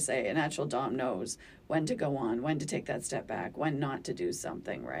that's why I say a natural dom knows when to go on, when to take that step back, when not to do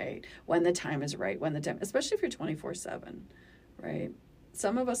something, right? When the time is right, especially if you're 24/7, right?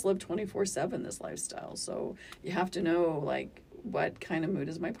 Some of us live 24/7 this lifestyle. So you have to know, like, what kind of mood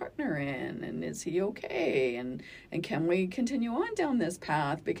is my partner in, and is he okay, and can we continue on down this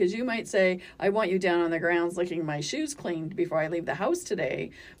path? Because you might say, I want you down on the grounds licking my shoes cleaned before I leave the house today,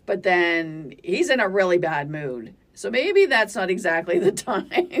 but then he's in a really bad mood, so maybe that's not exactly the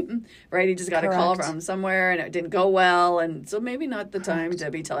time. Right? He just got a call from somewhere and it didn't go well, and so maybe not the time to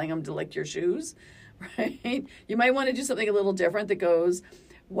be telling him to lick your shoes. Right? You might want to do something a little different that goes,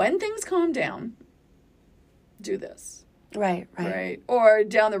 when things calm down, do this. Right. Or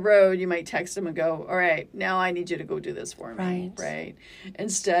down the road, you might text them and go, all right, now I need you to go do this for me. Right.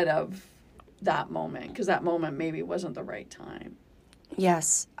 Instead of that moment, because that moment maybe wasn't the right time.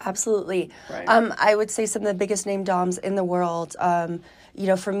 Yes, absolutely. Right. I would say some of the biggest name DOMs in the world.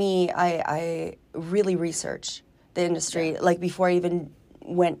 For me, I really research the industry. Like before I even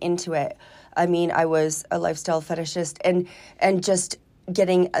went into it, I mean, I was a lifestyle fetishist and just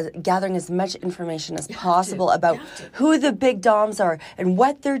gathering as much information as possible about who the big DOMs are and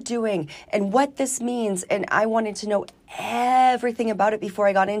what they're doing and what this means. And I wanted to know everything about it before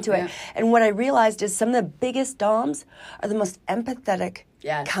I got into it. And what I realized is some of the biggest DOMs are the most empathetic,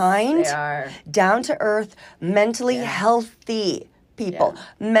 kind, down to earth, mentally healthy people.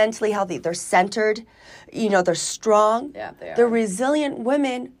 Mentally healthy. They're centered, they're strong. Yeah, they are. They're resilient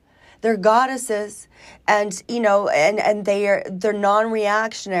women. They're goddesses, and they're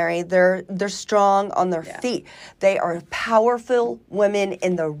non-reactionary. They're strong on their feet. They are powerful women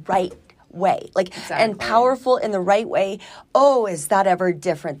in the right way. And powerful in the right way. Oh, is that ever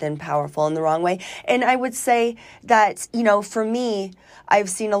different than powerful in the wrong way? And I would say that, for me, I've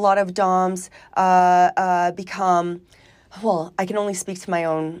seen a lot of DOMs become. Well, I can only speak to my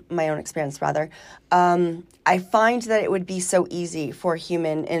own experience, rather. I find that it would be so easy for a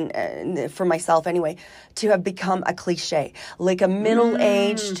human, and for myself anyway, to have become a cliche, like a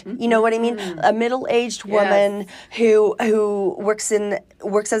middle-aged, you know what I mean? A middle-aged woman who works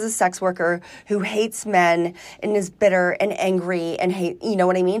as a sex worker, who hates men and is bitter and angry and you know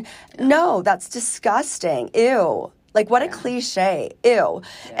what I mean? No, that's disgusting. Ew. Like, what a cliche. Ew.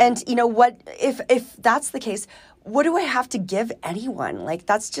 And what, if that's the case, what do I have to give anyone? Like,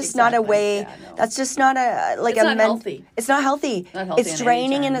 that's just not a way. Yeah, no. That's just not it's not healthy. It's not healthy. It's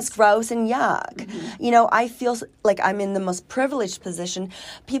draining and it's gross and yuck. Mm-hmm. I feel like I'm in the most privileged position.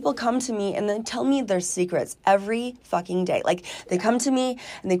 People come to me and they tell me their secrets every fucking day. Like, they come to me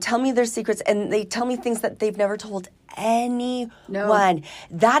and they tell me their secrets and they tell me things that they've never told anyone. No.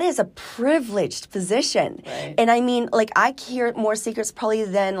 That is a privileged position. Right. And I mean, like, I hear more secrets probably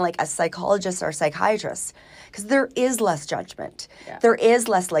than like a psychologist or a psychiatrist. Because there is less judgment. Yeah. There is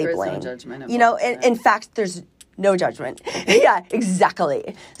less labeling. There is no judgment involved, in fact, there's no judgment. Yeah,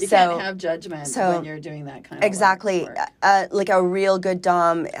 exactly. You can't have judgment when you're doing that kind of work. Like a real good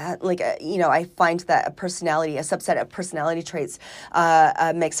DOM, I find that a subset of personality traits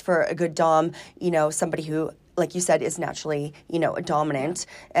makes for a good DOM, somebody who, like you said, is naturally, a dominant,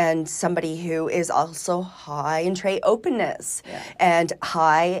 and somebody who is also high in trait openness and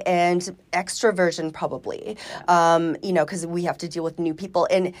high and extroversion, probably, because we have to deal with new people,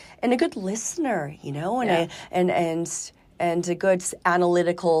 and a good listener, and a good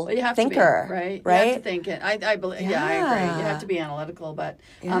analytical thinker, right? Right? You have to think it. I believe. Yeah, I agree. You have to be analytical, but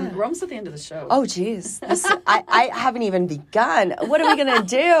we're almost at the end of the show. Oh, geez. I haven't even begun. What are we going to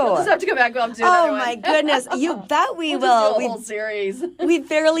do? We'll just have to go back up to another one. Oh, my goodness. You bet we will. Just do a whole series. We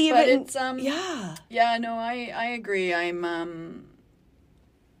barely even... But it's, Yeah, no, I agree. I'm...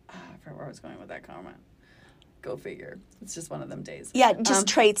 I forgot where I was going with that comment. Go figure. It's just one of them days. Yeah, just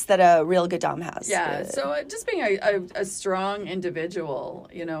traits that a real good DOM has. Yeah, so just being a strong individual,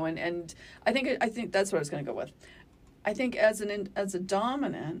 and I think that's what I was going to go with. I think as a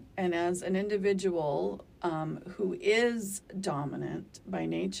dominant and as an individual who is dominant by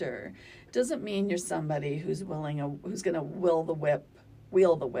nature, doesn't mean you're somebody who's going to wheel the whip.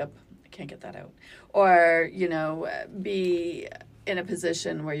 I can't get that out. Or be in a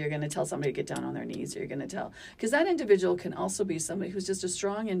position where you're going to tell somebody to get down on their knees, or you're going to tell, because that individual can also be somebody who's just a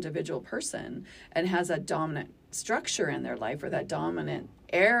strong individual person and has that dominant structure in their life, or that dominant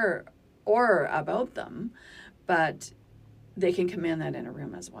aura about them, but they can command that in a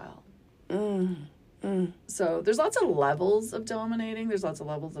room as well. So there's lots of levels of dominating. There's lots of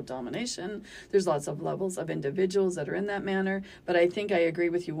levels of domination. There's lots of levels of individuals that are in that manner. But I think I agree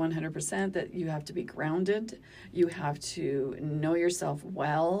with you 100% that you have to be grounded. You have to know yourself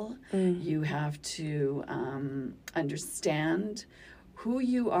well. You have to understand who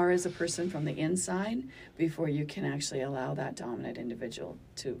you are as a person from the inside before you can actually allow that dominant individual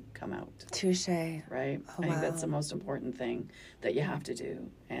to come out. Touché. Right? I think that's the most important thing that you have to do.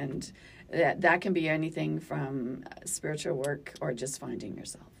 And that can be anything from spiritual work or just finding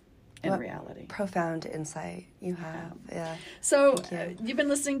yourself in reality. Profound insight you have. Yeah. So you've been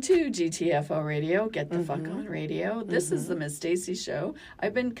listening to GTFO Radio, Get the Fuck On Radio. This is the Miss Stacey Show.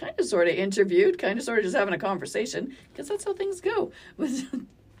 I've been kind of sort of interviewed, kind of sort of just having a conversation, because that's how things go.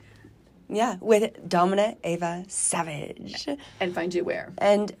 Yeah, with Domina Ava Savage. And find you where?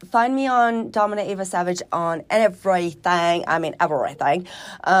 And find me on Domina Ava Savage on everything. I mean, everything.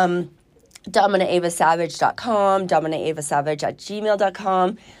 DominaAvaSavage.com,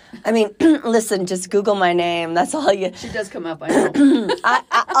 DominaAvaSavage@gmail.com. I mean, listen, just Google my name. That's all you... She does come up, I know.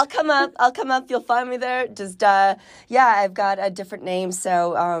 I'll come up. I'll come up. You'll find me there. Just, I've got a different name.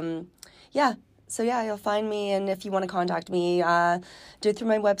 So, you'll find me. And if you want to contact me, do it through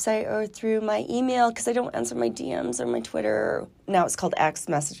my website or through my email, because I don't answer my DMs or my Twitter. Now it's called X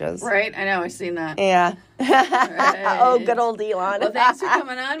messages. Right. I know. I've seen that. Yeah. Right. Oh, good old Elon. Well, thanks for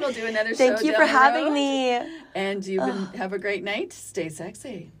coming on. We'll do another show. Thank you for having me. And have a great night. Stay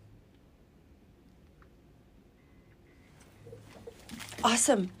sexy.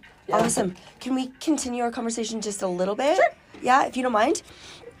 Awesome. Yeah. Awesome. Can we continue our conversation just a little bit? Sure. Yeah, if you don't mind.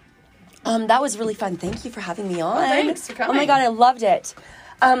 That was really fun. Thank you for having me on. Oh, thanks for coming. Oh my God, I loved it.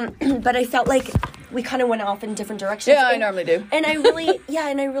 But I felt like we kind of went off in different directions. Yeah, I normally do. And I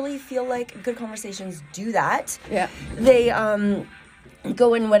really feel like good conversations do that. Yeah. They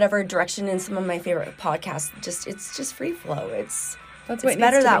go in whatever direction. In some of my favorite podcasts, it's just free flow. It's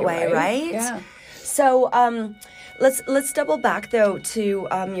better that way, right? Yeah. So, let's double back though to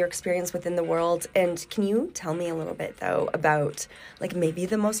your experience within the world, and can you tell me a little bit though about like maybe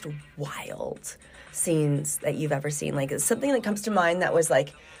the most wild scenes that you've ever seen? Like something that comes to mind that was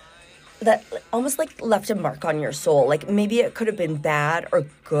like that almost like left a mark on your soul. Like maybe it could have been bad or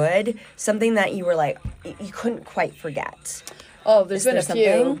good, something that you were like you couldn't quite forget. Oh, there's been a few,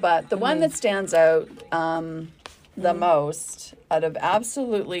 something? but the one that stands out the most out of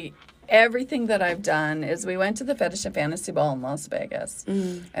absolutely everything that I've done is we went to the Fetish and Fantasy Ball in Las Vegas.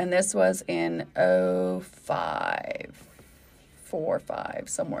 And this was in 04, 05,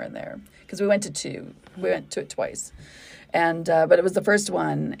 somewhere in there. Because we went to two. We went to it twice. And but it was the first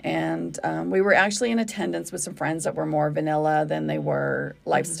one. And we were actually in attendance with some friends that were more vanilla than they were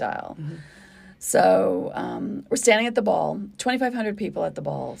lifestyle. So we're standing at the ball, 2,500 people at the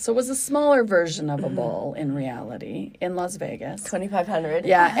ball. So it was a smaller version of a ball in reality in Las Vegas. 2,500.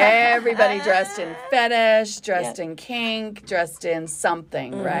 Yeah, everybody dressed in fetish, dressed in kink, dressed in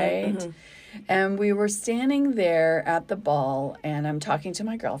something, right? And we were standing there at the ball, and I'm talking to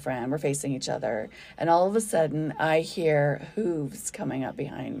my girlfriend. We're facing each other. And all of a sudden, I hear hooves coming up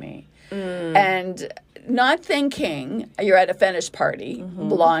behind me. And not thinking you're at a fetish party,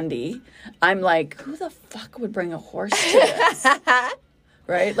 Blondie. I'm like, who the fuck would bring a horse to this?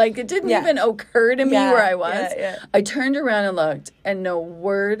 Right? Like, it didn't even occur to me where I was. I turned around and looked, and no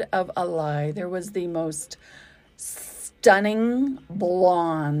word of a lie, there was the most stunning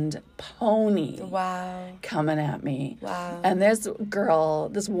blonde pony coming at me. Wow. And this girl,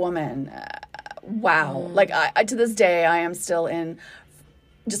 this woman, like, I to this day, I am still in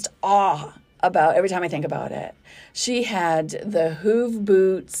just awe about every time I think about it. She had the hoof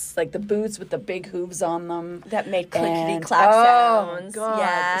boots, like the boots with the big hooves on them. That made clickety-clack sounds. God.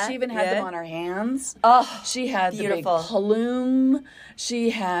 Yeah. She even had them on her hands. Oh, she had beautiful. the big plume. She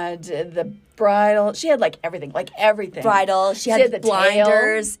had the bridle. She had like everything. Bridle. She had the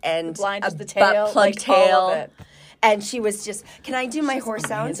blinders tail, and the tail, butt plug like tail. all of it. And she was just, can I do my horse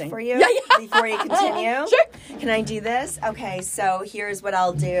sounds for you before you continue? Sure. Can I do this? Okay, so here's what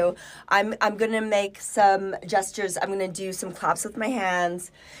I'll do. I'm going to make some gestures. I'm going to do some claps with my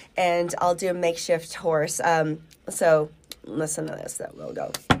hands, and I'll do a makeshift horse. So listen to this. That will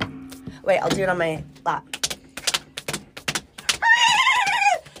go. Wait, I'll do it on my lap.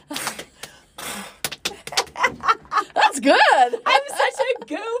 That's good. I'm such a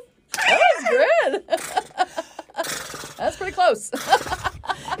goof. That was good. That's pretty close.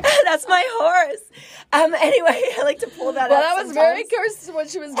 That's my horse. Anyway, I like to pull that up. Well, that was very sometimes. close to what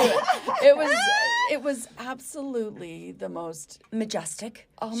she was doing. It was absolutely the most majestic.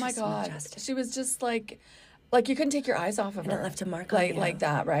 Oh my God. Majestic. She was just like you couldn't take your eyes off of her. It left a mark on you. Like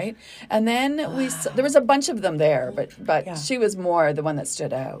that, right? And then there was a bunch of them there, but she was more the one that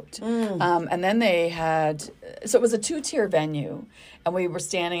stood out. And then they had, so it was a 2-tier venue, and we were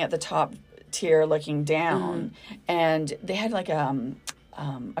standing at the top tier looking down, and they had like a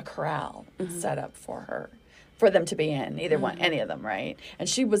corral set up for them to be in, any of them, right? And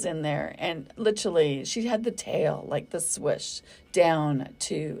she was in there, and literally she had the tail, like the swish down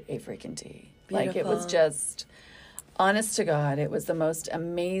to a freaking T. Like, it was just, honest to God, it was the most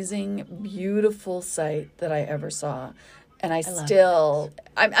amazing, beautiful sight that I ever saw. And I'm still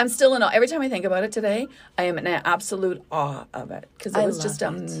in awe. Every time I think about it today, I am in absolute awe of it. Because it was just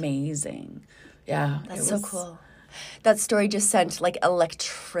amazing. Yeah. That's so cool. That story just sent like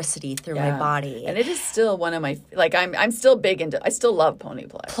electricity through my body. And it is still one of my, like, I'm still big into, I still love pony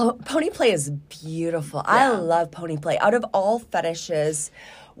play. Pony play is beautiful. I love pony play. Out of all fetishes,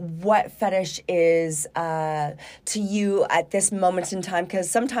 what fetish is to you at this moment in time, because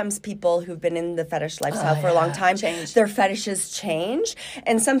sometimes people who've been in the fetish lifestyle for a long time, their fetishes change,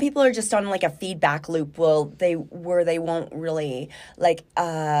 and some people are just on like a feedback loop where they won't really like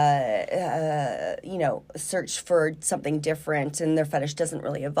search for something different, and their fetish doesn't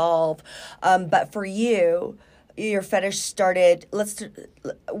really evolve. But for you, your fetish started.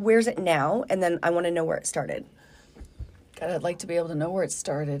 Where's it now? And then I want to know where it started. God, I'd like to be able to know where it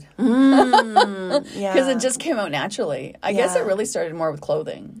started. Yeah. Because it just came out naturally. I guess it really started more with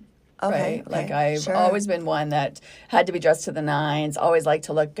clothing. Okay. Right? Like I've always been one that had to be dressed to the nines, always liked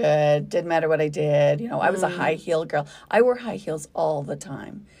to look good, didn't matter what I did. I was a high heel girl. I wore high heels all the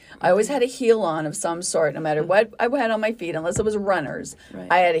time. I always had a heel on of some sort, no matter what I had on my feet, unless it was runners,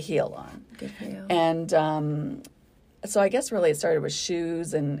 I had a heel on. Good for you. And so I guess really it started with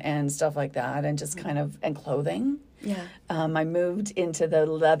shoes and stuff like that, and just kind of, and clothing. Yeah. I moved into the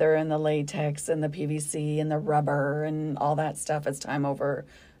leather and the latex and the PVC and the rubber and all that stuff as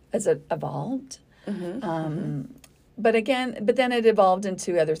it evolved. But then it evolved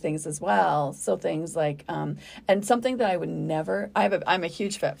into other things as well. So things like, and something that I would never, I'm a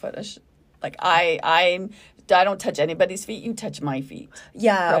huge fat fetish. Like I don't touch anybody's feet. You touch my feet.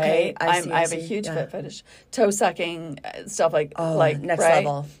 Yeah. Right? Okay. I have a huge foot fetish. Toe sucking, stuff like next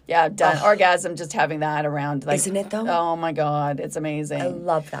level. Yeah, done. Orgasm, just having that around. Like, isn't it though? Oh my God, it's amazing. I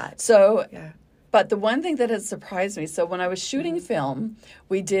love that. So, but the one thing that has surprised me. So when I was shooting film,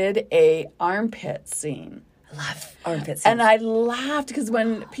 we did a armpit scene. I love armpit scenes. And I laughed because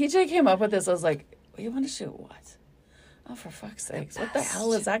when PJ came up with this, I was like, well, "You want to shoot what? Oh, for fuck's sakes, what the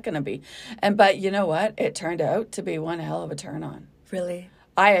hell is that going to be?" But you know what? It turned out to be one hell of a turn on. Really?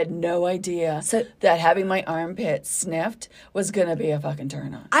 I had no idea that having my armpit sniffed was going to be a fucking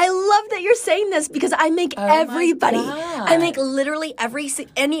turn on. I love that you're saying this, because I make everybody. I make literally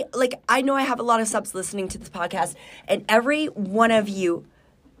I know I have a lot of subs listening to this podcast, and every one of you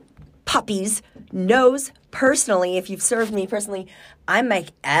puppies knows personally, if you've served me personally, I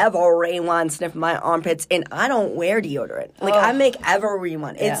make everyone sniff my armpits, and I don't wear deodorant. I make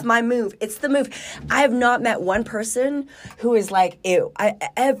everyone. It's my move. It's the move. I have not met one person who is like, ew.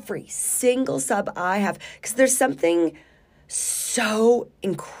 Every single sub I have, because there's something so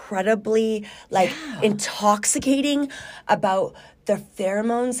incredibly intoxicating about the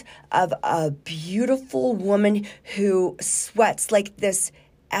pheromones of a beautiful woman who sweats, like this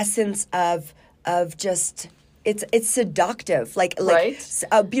essence of just it's seductive, like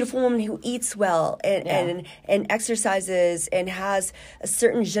a beautiful woman who eats well and exercises and has a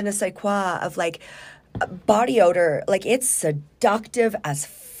certain je ne sais quoi of like body odor. Like, it's seductive as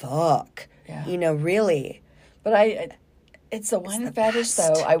fuck. Really. But it's a one fetish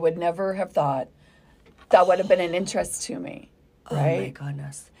though I would never have thought that would have been an interest to me. Right? Oh my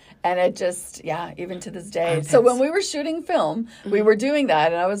goodness. And it just, even to this day. So when we were shooting film, we were doing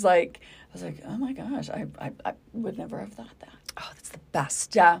that, and I was like, oh my gosh, I would never have thought that. Oh, that's the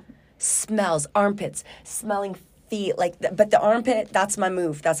best. Yeah. Smells, armpits, smelling feet, but the armpit, that's my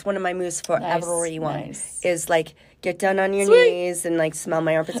move. That's one of my moves for everyone. Nice. Is like, get down on your knees and like smell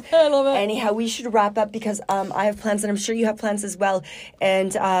my armpits. I love it. Anyhow, we should wrap up, because I have plans, and I'm sure you have plans as well.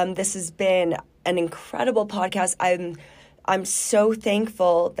 And this has been an incredible podcast. I'm so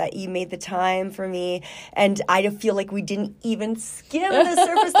thankful that you made the time for me, and I feel like we didn't even skim the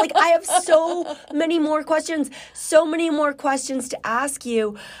surface. Like, I have so many more questions to ask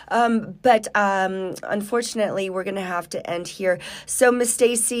you, but unfortunately, we're going to have to end here. So, Miss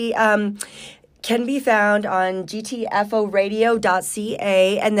Stacey, can be found on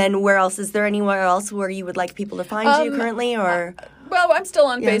gtforadio.ca, and then where else? Is there anywhere else where you would like people to find you currently, or? Well, I'm still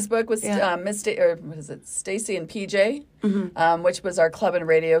on Facebook with Stacey and PJ, which was our club and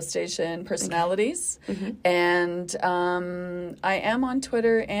radio station personalities. And I am on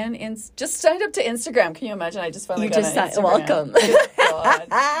Twitter and just signed up to Instagram. Can you imagine? I just finally got on Instagram. Welcome. God.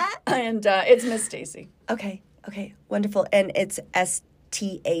 And it's Miss Stacey. Okay, wonderful. And it's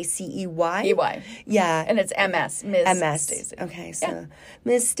Stacey. EY. Yeah. And it's MS. Miss Stacey. Okay, so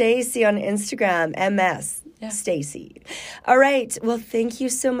Miss Stacey on Instagram, MS. Stacey. All right. Well, thank you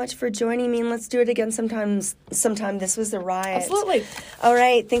so much for joining me, and let's do it again sometime. This was a riot. Absolutely. All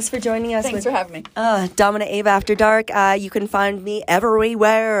right. Thanks for joining us. Thanks for having me. Domina Ava After Dark. You can find me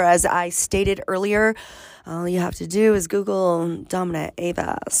everywhere, as I stated earlier. All you have to do is Google Domina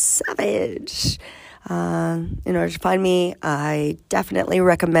Ava Savage. In order to find me, I definitely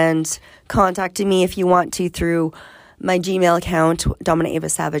recommend contacting me if you want to through my Gmail account,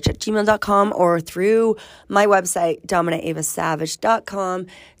 dominaavasavage@gmail.com, or through my website, dominaavasavage.com.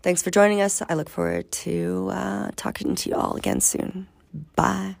 Thanks for joining us. I look forward to talking to you all again soon.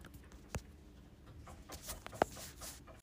 Bye.